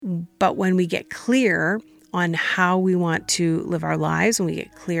But when we get clear on how we want to live our lives, when we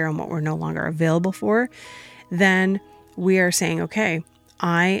get clear on what we're no longer available for, then we are saying, okay,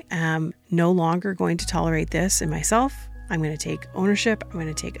 I am no longer going to tolerate this in myself. I'm going to take ownership. I'm going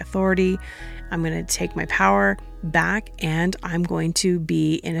to take authority. I'm going to take my power back, and I'm going to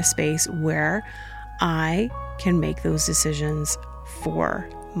be in a space where I can make those decisions for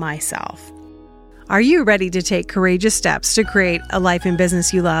myself. Are you ready to take courageous steps to create a life and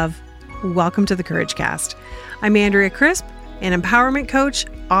business you love? Welcome to the Courage Cast. I'm Andrea Crisp, an empowerment coach,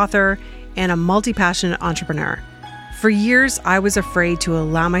 author, and a multi-passionate entrepreneur. For years, I was afraid to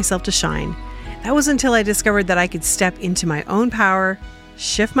allow myself to shine. That was until I discovered that I could step into my own power,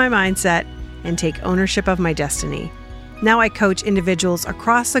 shift my mindset, and take ownership of my destiny. Now I coach individuals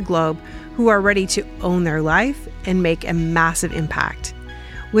across the globe who are ready to own their life and make a massive impact.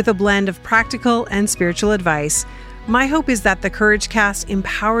 With a blend of practical and spiritual advice, my hope is that the Courage Cast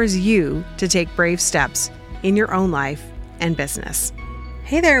empowers you to take brave steps in your own life and business.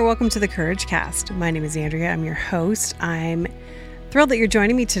 Hey there, welcome to the Courage Cast. My name is Andrea. I'm your host. I'm thrilled that you're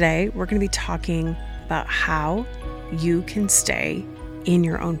joining me today. We're going to be talking about how you can stay in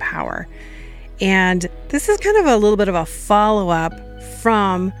your own power. And this is kind of a little bit of a follow-up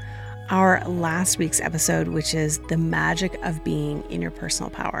from our last week's episode, which is the magic of being in your personal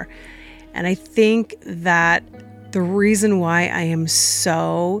power. And I think that the reason why I am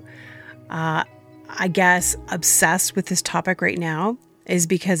so, obsessed with this topic right now is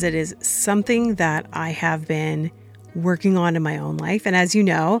because it is something that I have been working on in my own life. And as you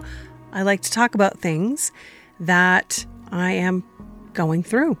know, I like to talk about things that I am going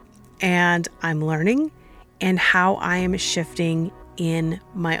through and I'm learning and how I am shifting in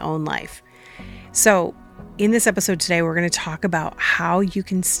my own life. So in this episode today, we're going to talk about how you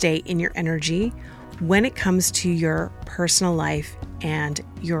can stay in your energy when it comes to your personal life and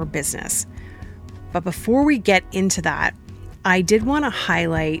your business. But before we get into that, I did want to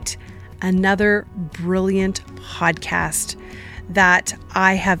highlight another brilliant podcast that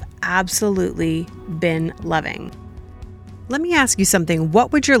I have absolutely been loving. Let me ask you something.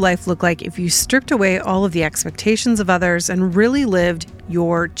 What would your life look like if you stripped away all of the expectations of others and really lived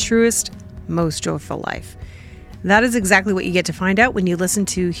your truest, most joyful life? That is exactly what you get to find out when you listen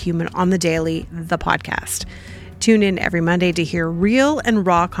to Human on the Daily, the podcast. Tune in every Monday to hear real and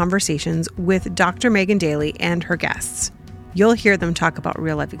raw conversations with Dr. Megan Daly and her guests. You'll hear them talk about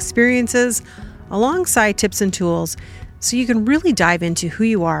real life experiences alongside tips and tools so you can really dive into who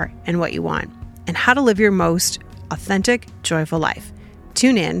you are and what you want and how to live your most authentic, joyful life.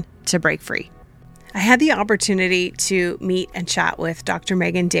 Tune in to Break Free. I had the opportunity to meet and chat with Dr.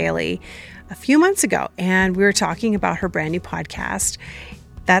 Megan Daly a few months ago, and we were talking about her brand new podcast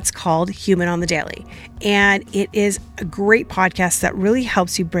that's called Human on the Daily. And it is a great podcast that really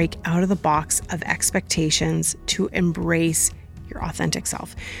helps you break out of the box of expectations to embrace your authentic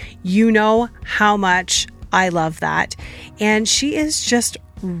self. You know how much I love that. And she is just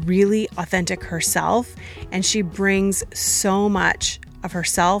really authentic herself, and she brings so much of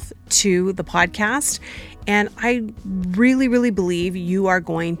herself to the podcast. And I really, really believe you are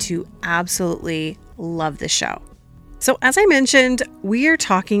going to absolutely love the show. So as I mentioned, we are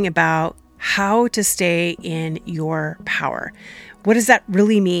talking about how to stay in your power. What does that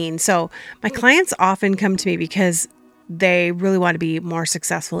really mean? So my clients often come to me because they really want to be more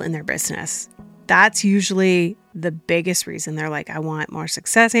successful in their business. That's usually the biggest reason. They're like, I want more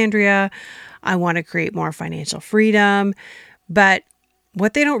success, Andrea. I want to create more financial freedom. But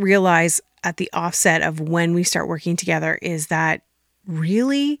what they don't realize at the offset of when we start working together is that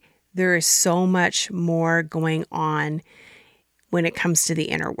really there is so much more going on when it comes to the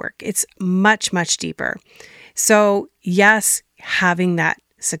inner work. It's much, much deeper. So yes, having that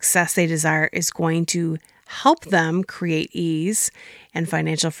success they desire is going to help them create ease and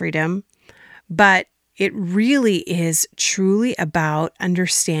financial freedom. But it really is truly about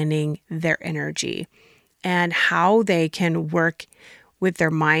understanding their energy and how they can work with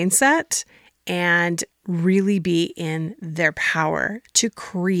their mindset and really be in their power to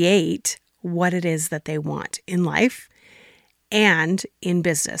create what it is that they want in life and in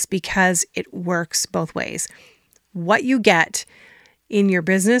business, because it works both ways. What you get in your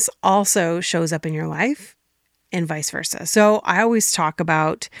business also shows up in your life and vice versa. So I always talk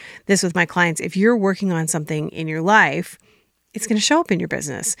about this with my clients. If you're working on something in your life, it's going to show up in your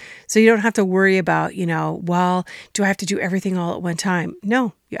business. So you don't have to worry about, well, do I have to do everything all at one time?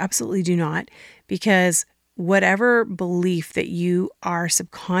 No, you absolutely do not. Because whatever belief that you are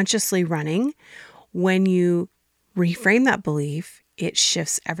subconsciously running, when you reframe that belief, it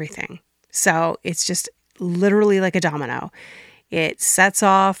shifts everything. So it's just literally like a domino. it sets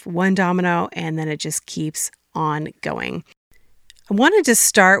off one domino and then it just keeps on going. I wanted to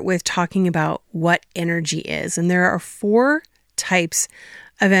start with talking about what energy is. And there are 4 types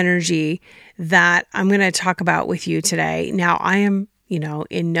of energy that I'm going to talk about with you today. Now, I am,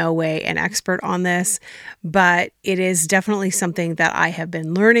 in no way an expert on this, but it is definitely something that I have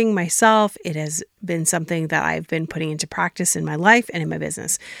been learning myself. It has been something that I've been putting into practice in my life and in my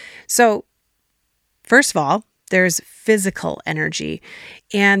business. So, first of all, there's physical energy,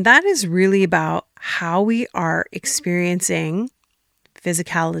 and that is really about how we are experiencing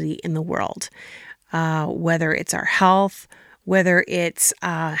physicality in the world, whether it's our health, whether it's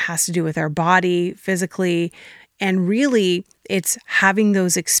has to do with our body physically, and really it's having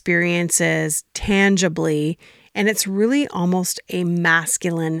those experiences tangibly, and it's really almost a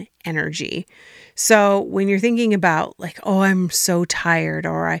masculine energy. So when you're thinking about like, oh, I'm so tired,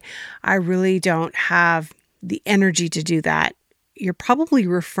 or I really don't have the energy to do that, you're probably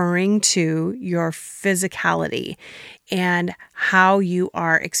referring to your physicality and how you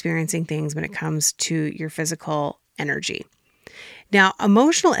are experiencing things when it comes to your physical energy. Now,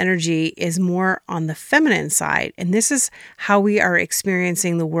 emotional energy is more on the feminine side, and this is how we are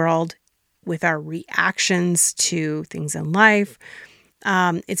experiencing the world with our reactions to things in life.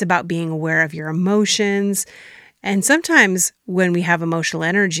 It's about being aware of your emotions. And sometimes when we have emotional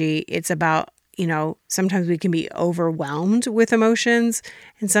energy, it's about, sometimes we can be overwhelmed with emotions,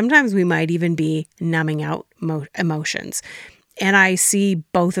 and sometimes we might even be numbing out emotions. And I see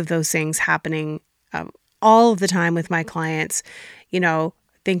both of those things happening all of the time with my clients,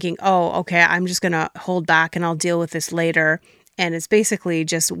 thinking, oh, okay, I'm just going to hold back and I'll deal with this later. And it's basically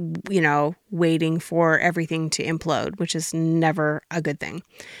just, waiting for everything to implode, which is never a good thing.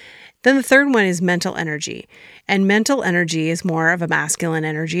 Then the third one is mental energy. And mental energy is more of a masculine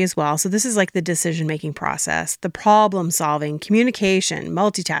energy as well. So this is like the decision-making process, the problem-solving, communication,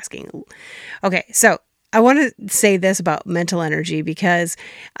 multitasking. Okay, so I want to say this about mental energy because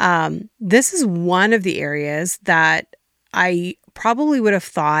this is one of the areas that I probably would have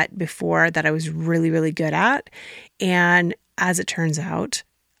thought before that I was really, really good at. And as it turns out,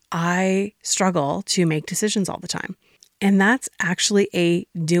 I struggle to make decisions all the time. And that's actually a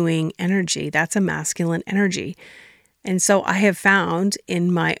doing energy. That's a masculine energy. And so I have found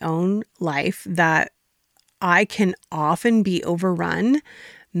in my own life that I can often be overrun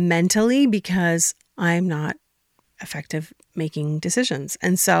mentally because I'm not effective making decisions.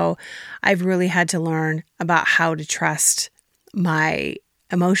 And so I've really had to learn about how to trust my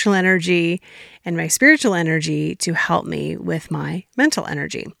emotional energy and my spiritual energy to help me with my mental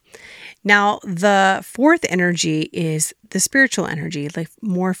energy. Now, the fourth energy is the spiritual energy, like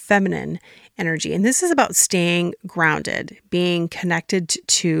more feminine energy. And this is about staying grounded, being connected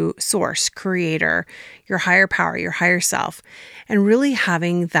to source, creator, your higher power, your higher self, and really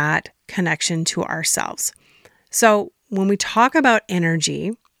having that connection to ourselves. So when we talk about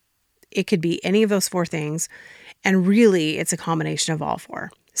energy, it could be any of those 4 things. And really, it's a combination of all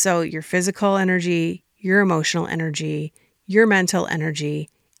 4. So your physical energy, your emotional energy, your mental energy,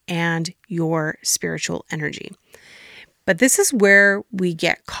 and your spiritual energy. But this is where we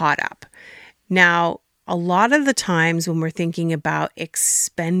get caught up. Now, a lot of the times when we're thinking about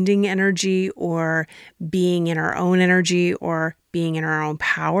expending energy or being in our own energy or being in our own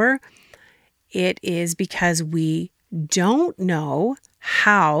power, it is because we don't know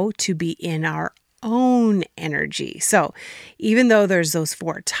how to be in our own energy. So even though there's those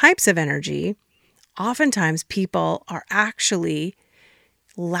 4 types of energy, oftentimes people are actually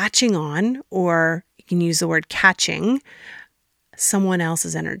latching on, or you can use the word catching, someone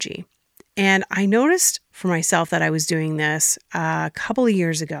else's energy. And I noticed for myself that I was doing this a couple of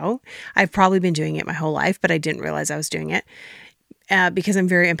years ago. I've probably been doing it my whole life, but I didn't realize I was doing it because I'm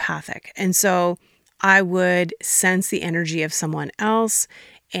very empathic. And so I would sense the energy of someone else,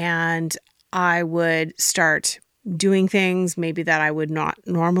 and I would start doing things maybe that I would not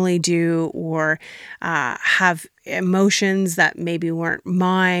normally do, or have emotions that maybe weren't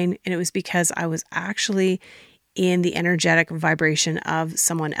mine. And it was because I was actually in the energetic vibration of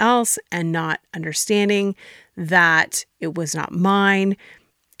someone else and not understanding that it was not mine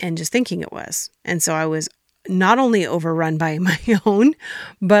and just thinking it was. And so I was not only overrun by my own,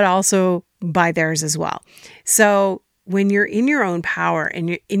 but also by theirs as well. So when you're in your own power and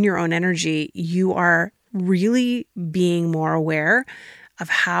you're in your own energy, you are really being more aware of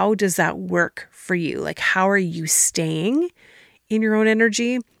how does that work for you? Like, how are you staying in your own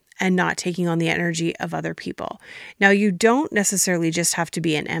energy? and not taking on the energy of other people. Now, you don't necessarily just have to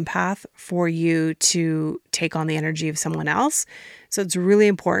be an empath for you to take on the energy of someone else. So it's really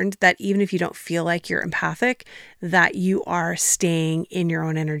important that even if you don't feel like you're empathic, that you are staying in your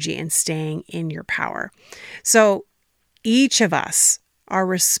own energy and staying in your power. So each of us are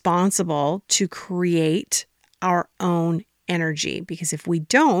responsible to create our own energy, because if we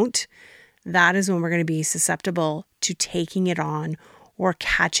don't, that is when we're going to be susceptible to taking it on or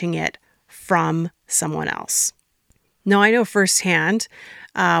catching it from someone else. Now, I know firsthand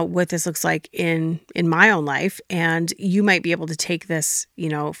what this looks like in my own life, and you might be able to take this,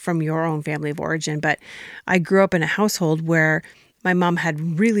 from your own family of origin. But I grew up in a household where my mom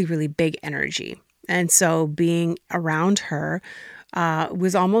had really, really big energy. And so being around her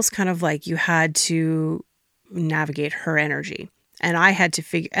was almost kind of like you had to navigate her energy. And I had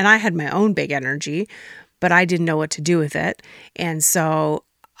to and I had my own big energy, but I didn't know what to do with it. And so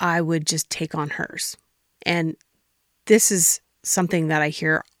I would just take on hers. And this is something that I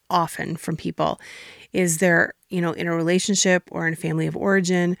hear often from people, is they're, in a relationship or in a family of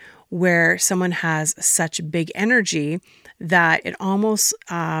origin where someone has such big energy that it almost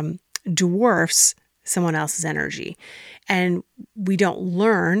dwarfs someone else's energy. And we don't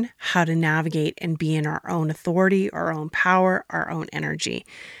learn how to navigate and be in our own authority, our own power, our own energy.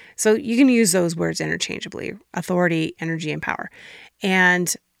 So you can use those words interchangeably: authority, energy, and power.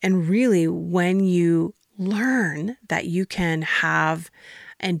 And really, when you learn that you can have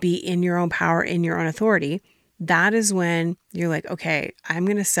and be in your own power, in your own authority, that is when you're like, okay, I'm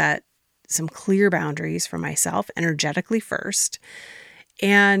going to set some clear boundaries for myself energetically first.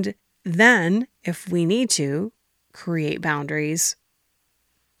 And then if we need to, create boundaries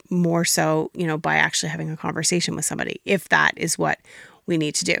more so, by actually having a conversation with somebody, if that is what we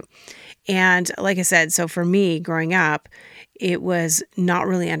need to do. And like I said, so for me growing up, it was not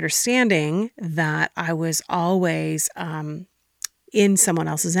really understanding that I was always in someone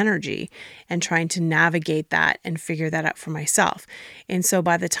else's energy and trying to navigate that and figure that out for myself. And so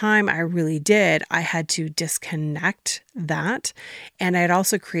by the time I really did, I had to disconnect that. And I had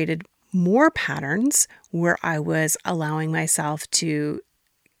also created more patterns where I was allowing myself to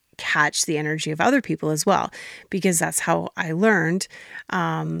catch the energy of other people as well, because that's how I learned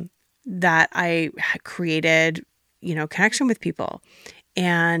that I created, connection with people.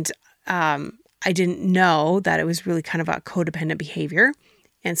 And I didn't know that it was really kind of a codependent behavior.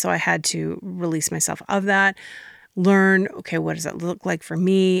 And so I had to release myself of that, learn, okay, what does that look like for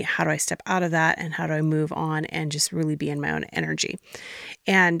me? How do I step out of that? And how do I move on and just really be in my own energy?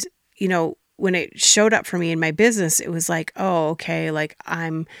 And when it showed up for me in my business, it was like, oh, okay, like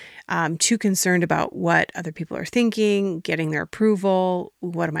I'm too concerned about what other people are thinking, getting their approval.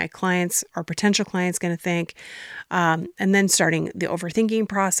 What are my clients or potential clients going to think? And then starting the overthinking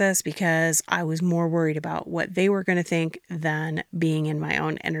process because I was more worried about what they were going to think than being in my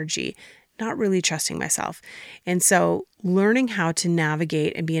own energy, not really trusting myself. And so learning how to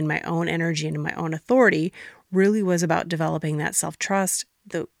navigate and be in my own energy and in my own authority really was about developing that self-trust,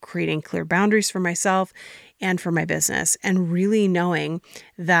 creating clear boundaries for myself and for my business, and really knowing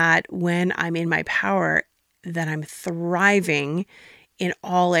that when I'm in my power, that I'm thriving in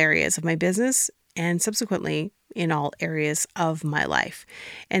all areas of my business and subsequently in all areas of my life.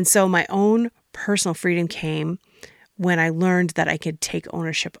 And so my own personal freedom came when I learned that I could take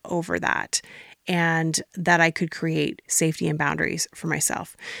ownership over that and that I could create safety and boundaries for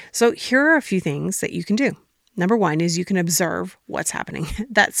myself. So here are a few things that you can do. Number one is you can observe what's happening.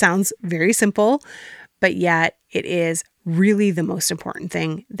 That sounds very simple, but yet it is really the most important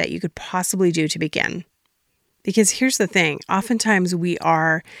thing that you could possibly do to begin. Because here's the thing, oftentimes we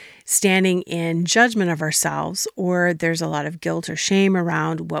are standing in judgment of ourselves, or there's a lot of guilt or shame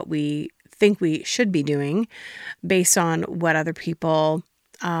around what we think we should be doing based on what other people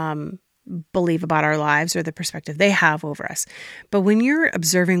believe about our lives or the perspective they have over us. But when you're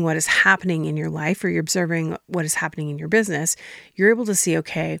observing what is happening in your life, or you're observing what is happening in your business, you're able to see,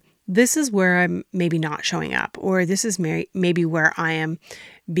 okay, this is where I'm maybe not showing up, or this is maybe where I am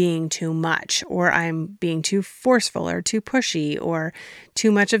being too much, or I'm being too forceful or too pushy, or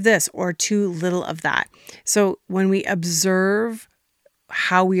too much of this or too little of that. So when we observe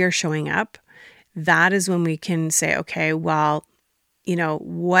how we are showing up, that is when we can say, okay, well,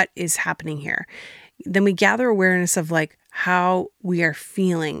 what is happening here? Then we gather awareness of like how we are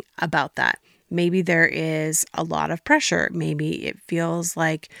feeling about that. Maybe there is a lot of pressure. Maybe it feels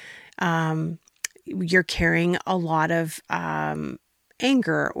like you're carrying a lot of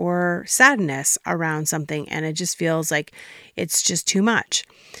anger or sadness around something, and it just feels like it's just too much.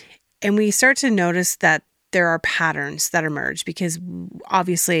 And we start to notice that there are patterns that emerge because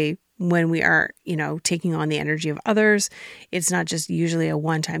obviously when we are, taking on the energy of others, it's not just usually a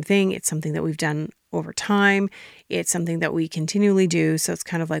one-time thing. It's something that we've done over time. It's something that we continually do. So it's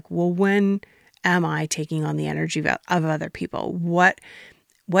kind of like, well, when am I taking on the energy of other people?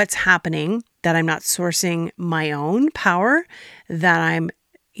 What's happening that I'm not sourcing my own power, that I'm,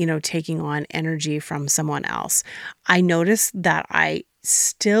 taking on energy from someone else? I notice that I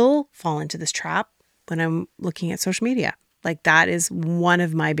still fall into this trap when I'm looking at social media. Like that is one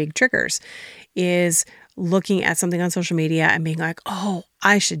of my big triggers, is looking at something on social media and being like, oh,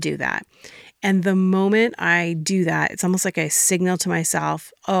 I should do that. And the moment I do that, it's almost like I signal to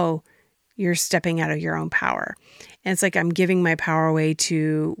myself, oh, you're stepping out of your own power. And it's like I'm giving my power away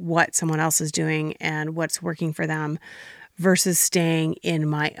to what someone else is doing and what's working for them versus staying in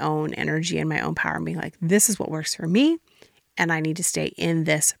my own energy and my own power and being like, this is what works for me. And I need to stay in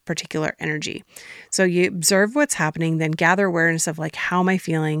this particular energy. So you observe what's happening, then gather awareness of like, how am I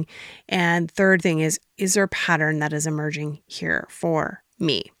feeling? And third thing is there a pattern that is emerging here for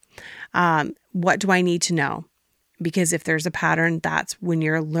me? What do I need to know? Because if there's a pattern, that's when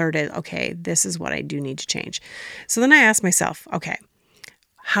you're alerted, okay, this is what I do need to change. So then I ask myself, okay,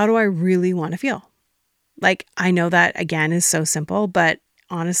 how do I really want to feel? Like, I know that again is so simple, but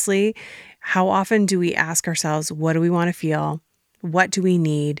honestly, how often do we ask ourselves, what do we want to feel? What do we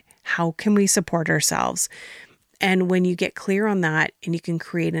need? How can we support ourselves? And when you get clear on that and you can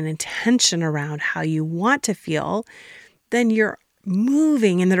create an intention around how you want to feel, then you're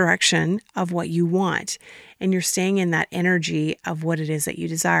moving in the direction of what you want. And you're staying in that energy of what it is that you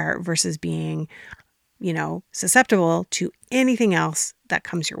desire versus being, susceptible to anything else that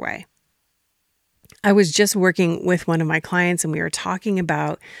comes your way. I was just working with one of my clients and we were talking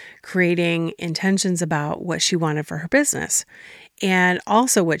about creating intentions about what she wanted for her business and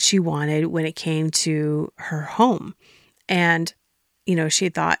also what she wanted when it came to her home. And,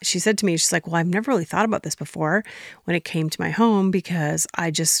 she said to me, she's like, well, I've never really thought about this before when it came to my home because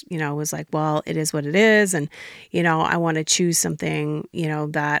I just, was like, well, it is what it is. And, I want to choose something,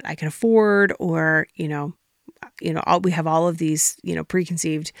 that I can afford or, we have all of these,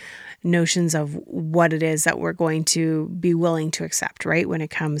 preconceived notions of what it is that we're going to be willing to accept, right? When it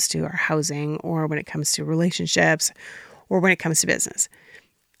comes to our housing or when it comes to relationships or when it comes to business.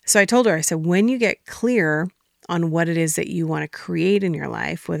 So I told her, I said, when you get clear on what it is that you want to create in your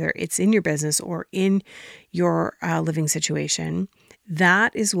life, whether it's in your business or in your living situation,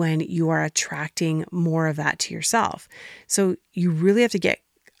 that is when you are attracting more of that to yourself. So you really have to get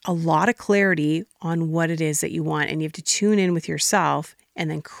a lot of clarity on what it is that you want, and you have to tune in with yourself and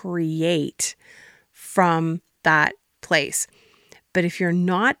then create from that place. But if you're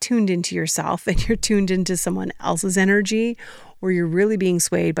not tuned into yourself and you're tuned into someone else's energy, or you're really being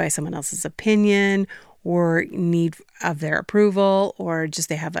swayed by someone else's opinion or need of their approval, or just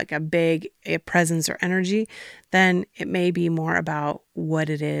they have like a big presence or energy, then it may be more about what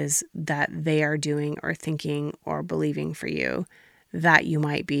it is that they are doing or thinking or believing for you, that you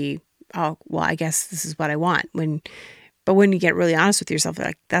might be, oh, well, I guess this is what I want. But when you get really honest with yourself,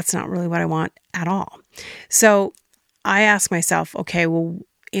 like, that's not really what I want at all. So I ask myself, okay, well,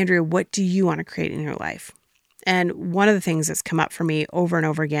 Andrea, what do you want to create in your life? And one of the things that's come up for me over and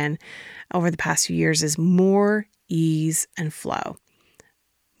over again over the past few years is more ease and flow,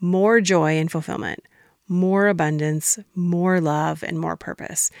 more joy and fulfillment, more abundance, more love, and more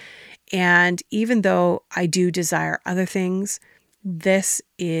purpose. And even though I do desire other things, this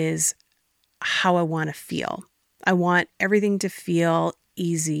is how I want to feel. I want everything to feel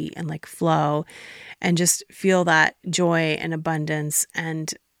easy and like flow and just feel that joy and abundance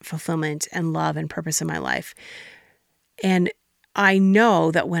and fulfillment and love and purpose in my life. And I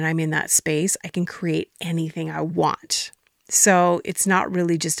know that when I'm in that space, I can create anything I want. So it's not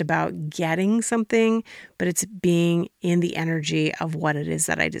really just about getting something, but it's being in the energy of what it is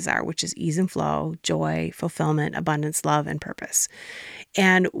that I desire, which is ease and flow, joy, fulfillment, abundance, love, and purpose.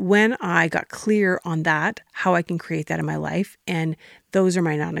 And when I got clear on that, how I can create that in my life, and those are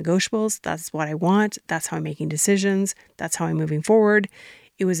my non-negotiables, that's what I want, that's how I'm making decisions, that's how I'm moving forward,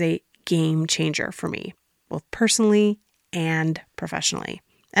 it was a game changer for me, both personally and professionally.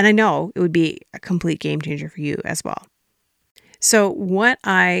 And I know it would be a complete game changer for you as well. So what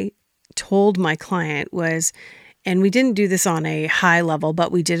I told my client was, and we didn't do this on a high level,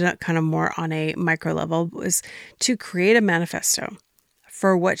 but we did it kind of more on a micro level, was to create a manifesto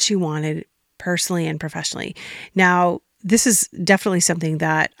for what she wanted personally and professionally. Now, this is definitely something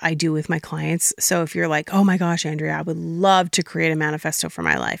that I do with my clients. So if you're like, oh my gosh, Andrea, I would love to create a manifesto for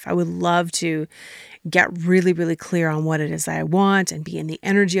my life. I would love to get really, really clear on what it is that I want and be in the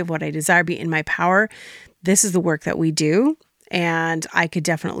energy of what I desire, be in my power, this is the work that we do. And I could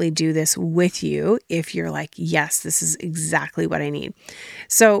definitely do this with you if you're like, yes, this is exactly what I need.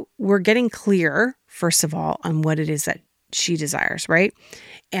 So we're getting clear, first of all, on what it is that she desires, right?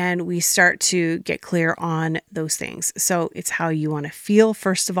 And we start to get clear on those things. So it's how you want to feel,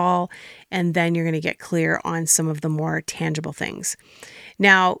 first of all, and then you're going to get clear on some of the more tangible things.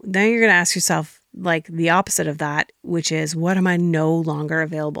 Now, then you're going to ask yourself, like the opposite of that, which is, what am I no longer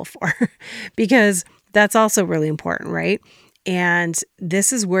available for? Because that's also really important, right? And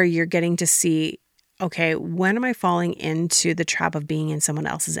this is where you're getting to see, okay, when am I falling into the trap of being in someone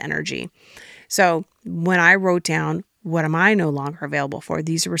else's energy? So when I wrote down, what am I no longer available for?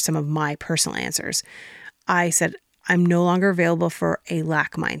 These were some of my personal answers. I said, I'm no longer available for a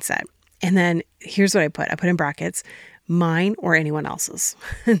lack mindset. And then here's what I put in brackets, mine or anyone else's.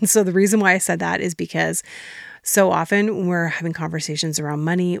 And so the reason why I said that is because so often when we're having conversations around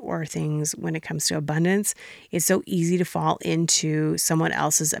money or things when it comes to abundance, it's so easy to fall into someone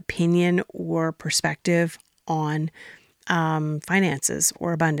else's opinion or perspective on finances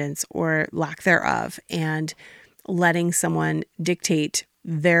or abundance or lack thereof, and letting someone dictate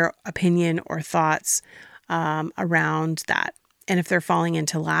their opinion or thoughts around that. And if they're falling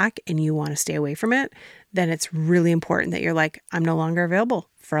into lack and you want to stay away from it, then it's really important that you're like, I'm no longer available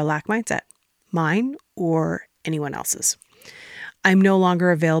for a lack mindset, mine or anyone else's. I'm no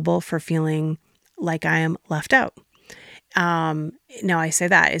longer available for feeling like I am left out. Now I say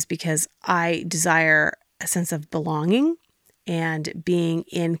that is because I desire a sense of belonging and being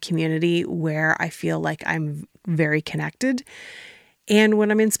in community where I feel like I'm very connected. And when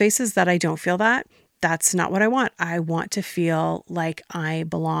I'm in spaces that I don't feel that, that's not what I want. I want to feel like I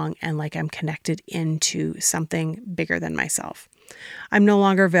belong and like I'm connected into something bigger than myself. I'm no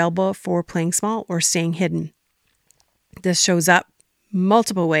longer available for playing small or staying hidden. This shows up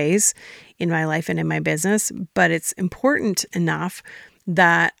multiple ways in my life and in my business, but it's important enough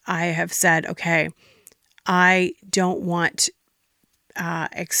that I have said, okay, I don't want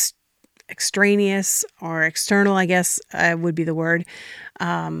extraneous or external, I guess would be the word,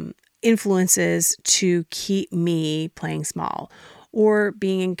 influences to keep me playing small or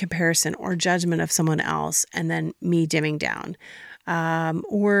being in comparison or judgment of someone else and then me dimming down.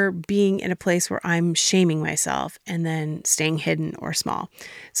 Or being in a place where I'm shaming myself and then staying hidden or small.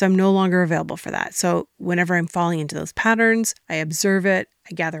 So I'm no longer available for that. So whenever I'm falling into those patterns, I observe it,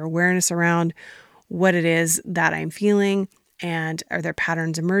 I gather awareness around what it is that I'm feeling and are there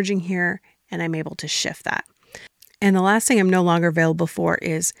patterns emerging here, and I'm able to shift that. And the last thing I'm no longer available for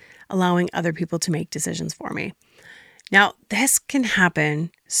is allowing other people to make decisions for me. Now, this can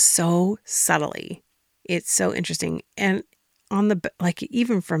happen so subtly. It's so interesting. And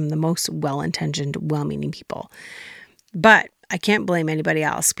even from the most well-intentioned, well-meaning people. But I can't blame anybody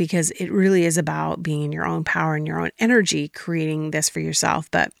else because it really is about being in your own power and your own energy, creating this for yourself.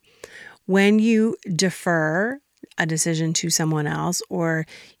 But when you defer a decision to someone else or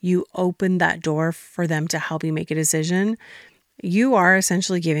you open that door for them to help you make a decision, you are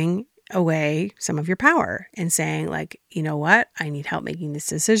essentially giving away some of your power and saying like, you know what, I need help making this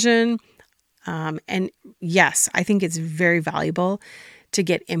decision. And yes, I think it's very valuable to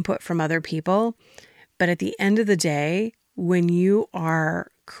get input from other people. But at the end of the day, when you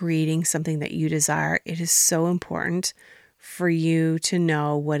are creating something that you desire, it is so important for you to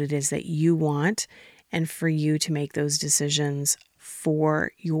know what it is that you want and for you to make those decisions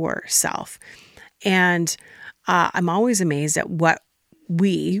for yourself. And I'm always amazed at what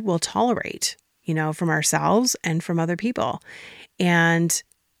we will tolerate, from ourselves and from other people.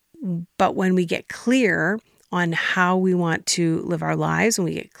 But when we get clear on how we want to live our lives, when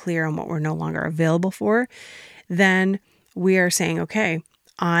we get clear on what we're no longer available for, then we are saying, okay,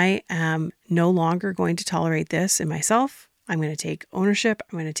 I am no longer going to tolerate this in myself. I'm going to take ownership.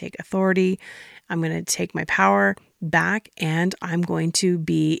 I'm going to take authority. I'm going to take my power back, and I'm going to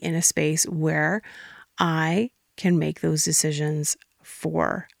be in a space where I can make those decisions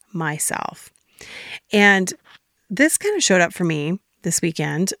for myself. And this kind of showed up for me this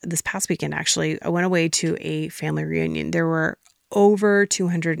past weekend, actually. I went away to a family reunion. There were over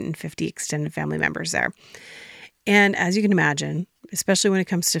 250 extended family members there. And as you can imagine, especially when it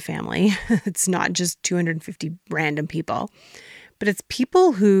comes to family, it's not just 250 random people, but it's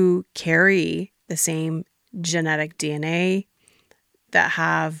people who carry the same genetic DNA, that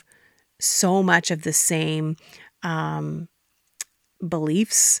have so much of the same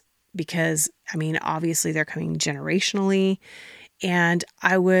beliefs, because, obviously they're coming generationally. And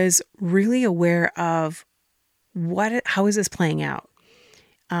I was really aware of how is this playing out?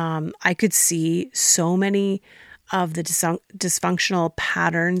 I could see so many of the dysfunctional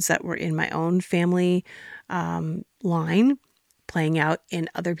patterns that were in my own family line playing out in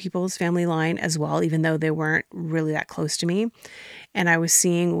other people's family line as well, even though they weren't really that close to me. And I was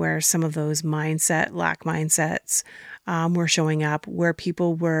seeing where some of those lack mindsets were showing up, where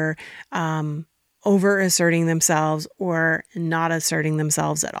people were over asserting themselves or not asserting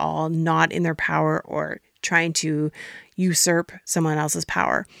themselves at all, not in their power or trying to usurp someone else's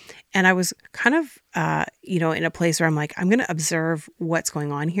power. And I was kind of, in a place where I'm like, I'm going to observe what's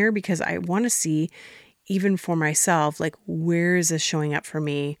going on here because I want to see, even for myself, like, where is this showing up for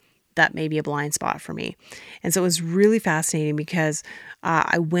me that may be a blind spot for me? And so it was really fascinating because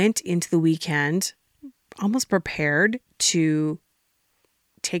I went into the weekend almost prepared to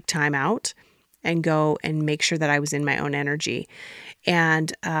take time out and go and make sure that I was in my own energy.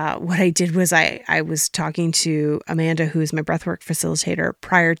 And what I did was I was talking to Amanda, who is my breathwork facilitator,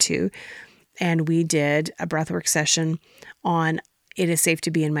 prior to, and we did a breathwork session on it is safe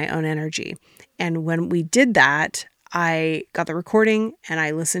to be in my own energy. And when we did that, I got the recording and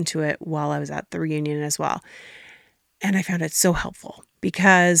I listened to it while I was at the reunion as well. And I found it so helpful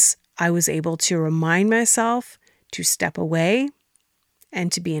because I was able to remind myself to step away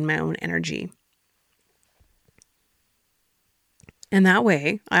and to be in my own energy. And that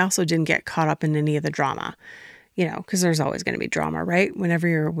way, I also didn't get caught up in any of the drama, because there's always going to be drama, right? Whenever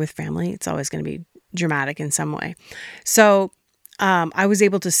you're with family, it's always going to be dramatic in some way. So I was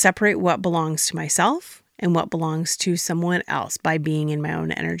able to separate what belongs to myself and what belongs to someone else by being in my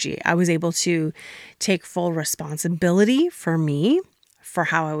own energy. I was able to take full responsibility for me, for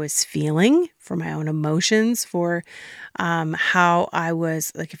how I was feeling, for my own emotions, for how I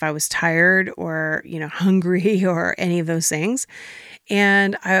was, like if I was tired or, hungry or any of those things.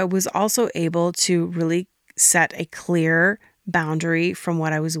 And I was also able to really set a clear boundary from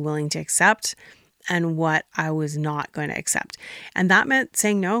what I was willing to accept and what I was not going to accept. And that meant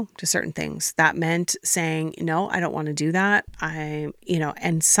saying no to certain things. That meant saying, no, I don't want to do that.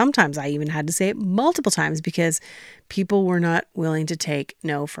 And sometimes I even had to say it multiple times because people were not willing to take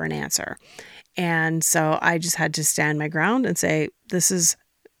no for an answer. And so I just had to stand my ground and say, this is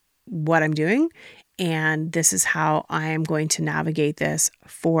what I'm doing. And this is how I am going to navigate this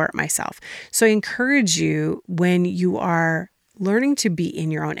for myself. So I encourage you, when you are learning to be in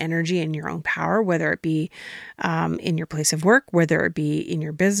your own energy and your own power, whether it be in your place of work, whether it be in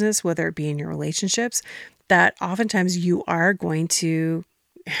your business, whether it be in your relationships, that oftentimes you are going to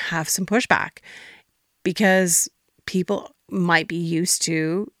have some pushback because people might be used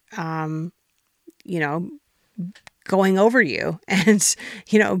to, going over you and,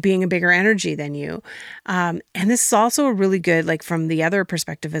 being a bigger energy than you. And this is also really good, like from the other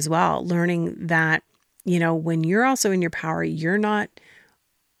perspective as well, learning that, when you're also in your power, you're not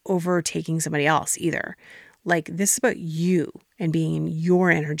overtaking somebody else either. Like, this is about you and being in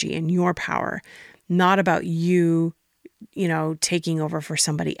your energy and your power, not about you, taking over for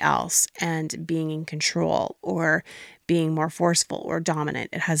somebody else and being in control or being more forceful or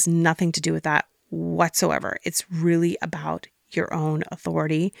dominant. It has nothing to do with that whatsoever. It's really about your own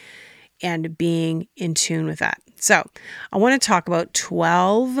authority and being in tune with that. So I want to talk about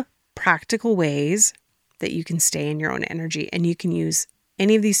 12 practical ways that you can stay in your own energy. And you can use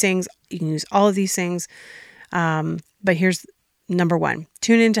any of these things. You can use all of these things. But here's number 1,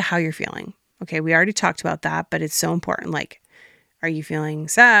 tune into how you're feeling. Okay, we already talked about that, but it's so important. Like, are you feeling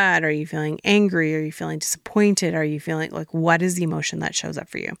sad? Are you feeling angry? Are you feeling disappointed? Are you feeling like, what is the emotion that shows up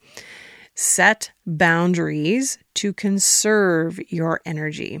for you? Set boundaries to conserve your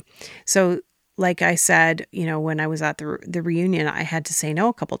energy. So like I said, when I was at the reunion, I had to say no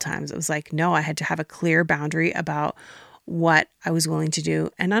a couple times. It was like, no, I had to have a clear boundary about what I was willing to do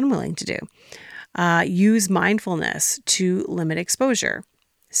and unwilling to do. Use mindfulness to limit exposure.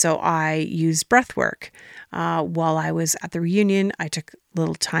 So I used breath work. While I was at the reunion, I took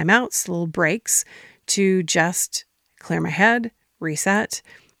little timeouts, little breaks to just clear my head, reset,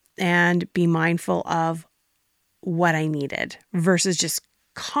 and be mindful of what I needed versus just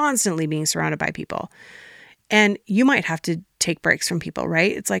constantly being surrounded by people. And you might have to take breaks from people,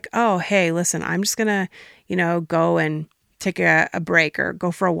 right? It's like, oh, hey, listen, I'm just going to, go and take a break or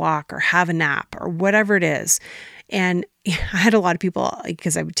go for a walk or have a nap or whatever it is. And I had a lot of people,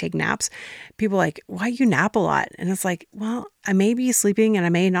 because I would take naps, people like, why you nap a lot? And it's like, well, I may be sleeping and I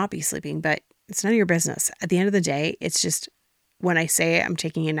may not be sleeping, but it's none of your business. At the end of the day, it's just when I say I'm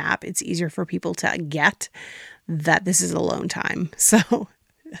taking a nap, it's easier for people to get that this is alone time. So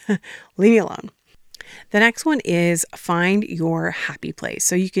leave me alone. The next one is find your happy place.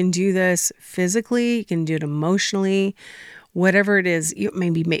 So you can do this physically, you can do it emotionally, whatever it is,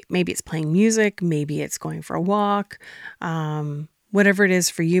 maybe it's playing music, maybe it's going for a walk, whatever it is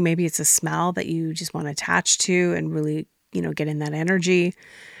for you. Maybe it's a smell that you just want to attach to and really, get in that energy.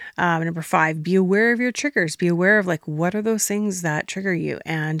 Number 5, be aware of your triggers. Be aware of what are those things that trigger you,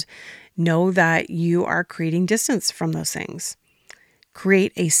 and know that you are creating distance from those things.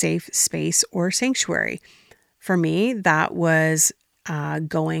 Create a safe space or sanctuary. For me, that was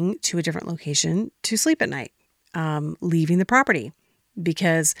going to a different location to sleep at night, leaving the property,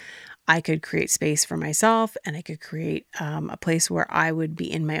 because I could create space for myself, and I could create a place where I would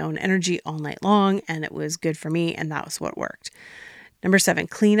be in my own energy all night long, and it was good for me, and that was what worked. Number 7,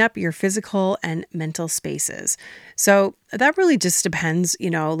 clean up your physical and mental spaces. So that really just depends,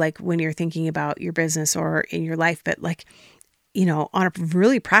 when you're thinking about your business or in your life, but on a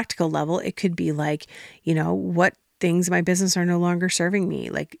really practical level, it could be what things in my business are no longer serving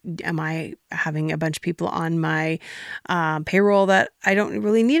me. Am I having a bunch of people on my payroll that I don't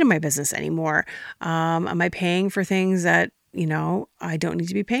really need in my business anymore? Am I paying for things that, I don't need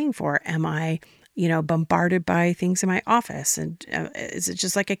to be paying for? Am I, bombarded by things in my office? And is it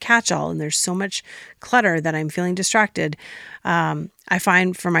just like a catch-all? And there's so much clutter that I'm feeling distracted. I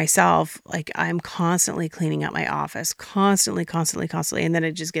find for myself, I'm constantly cleaning up my office, constantly. And then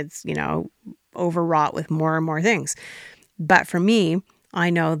it just gets, overwrought with more and more things. But for me, I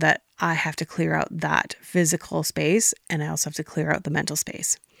know that I have to clear out that physical space, and I also have to clear out the mental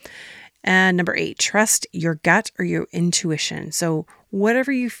space. And number 8, trust your gut or your intuition. So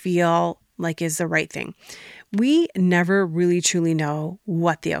whatever you feel like is the right thing. We never really truly know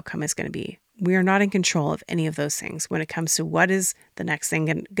what the outcome is going to be. We are not in control of any of those things. When it comes to what is the next thing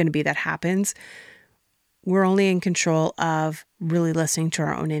going to be that happens, we're only in control of really listening to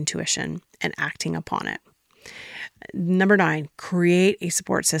our own intuition and acting upon it. Number 9, create a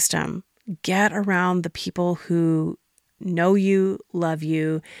support system. Get around the people who know you, love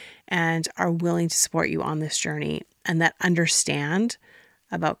you, and are willing to support you on this journey, and that understand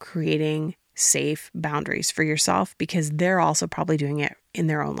about creating safe boundaries for yourself, because they're also probably doing it in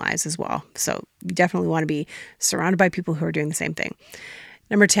their own lives as well. So you definitely want to be surrounded by people who are doing the same thing.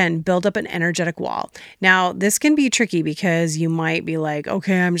 Number 10, build up an energetic wall. Now, this can be tricky because you might be like,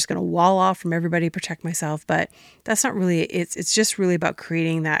 okay, I'm just going to wall off from everybody, protect myself. But that's not really, it's just really about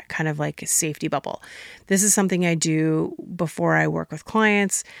creating that kind of a safety bubble. This is something I do before I work with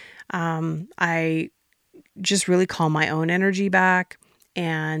clients. I just really calm my own energy back.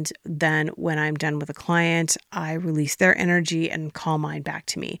 And then when I'm done with a client, I release their energy and call mine back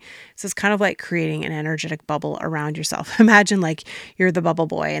to me. So it's kind of like creating an energetic bubble around yourself. Imagine you're the bubble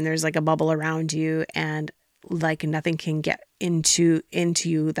boy and there's a bubble around you, and nothing can get into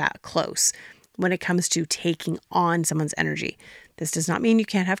you that close when it comes to taking on someone's energy. This does not mean you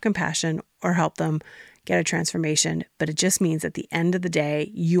can't have compassion or help them get a transformation, but it just means at the end of the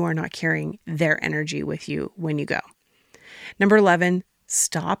day, you are not carrying their energy with you when you go. Number 11,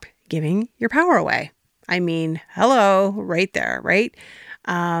 stop giving your power away. I mean, hello, right there, right?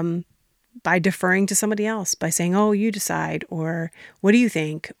 By deferring to somebody else, by saying, oh, you decide, or what do you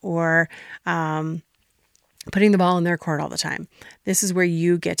think? Or putting the ball in their court all the time. This is where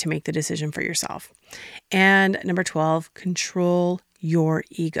you get to make the decision for yourself. And number 12, control your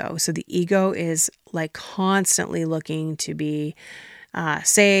ego. So the ego is constantly looking to be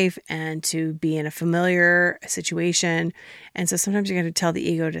safe and to be in a familiar situation. And so sometimes you're going to tell the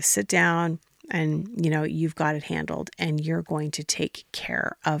ego to sit down and, you've got it handled and you're going to take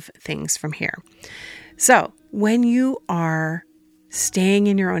care of things from here. So when you are staying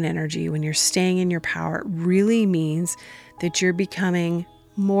in your own energy, when you're staying in your power, it really means that you're becoming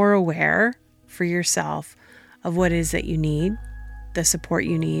more aware for yourself of what it is that you need, the support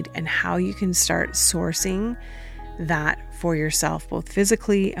you need, and how you can start sourcing that for yourself, both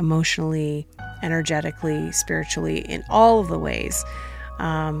physically, emotionally, energetically, spiritually, in all of the ways.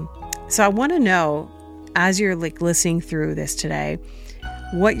 So I want to know, as you're listening through this today,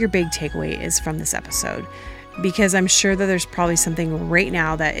 what your big takeaway is from this episode, because I'm sure that there's probably something right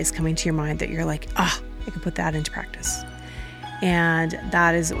now that is coming to your mind that you're like, I can put that into practice. And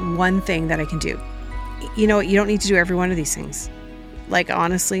that is one thing that I can do. You know what? You don't need to do every one of these things.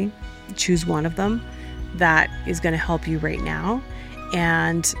 Honestly, choose one of them that is going to help you right now.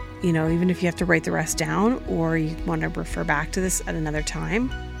 And, even if you have to write the rest down or you want to refer back to this at another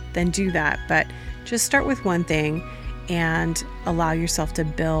time, then do that. But just start with one thing and allow yourself to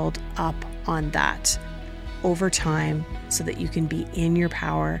build up on that over time so that you can be in your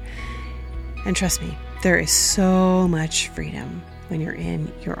power. And trust me, there is so much freedom when you're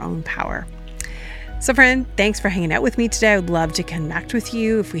in your own power. So friend, thanks for hanging out with me today. I would love to connect with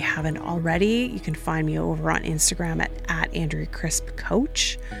you. If we haven't already, you can find me over on Instagram at Andrea Crisp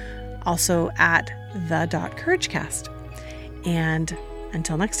Coach, also at the.couragecast. And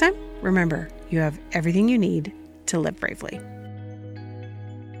until next time, remember, you have everything you need to live bravely.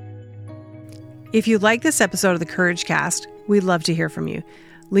 If you like this episode of the Courage Cast, we'd love to hear from you.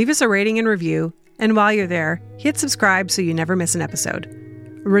 Leave us a rating and review, and while you're there, hit subscribe so you never miss an episode.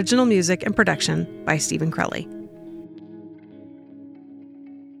 Original music and production by Stephen Crowley.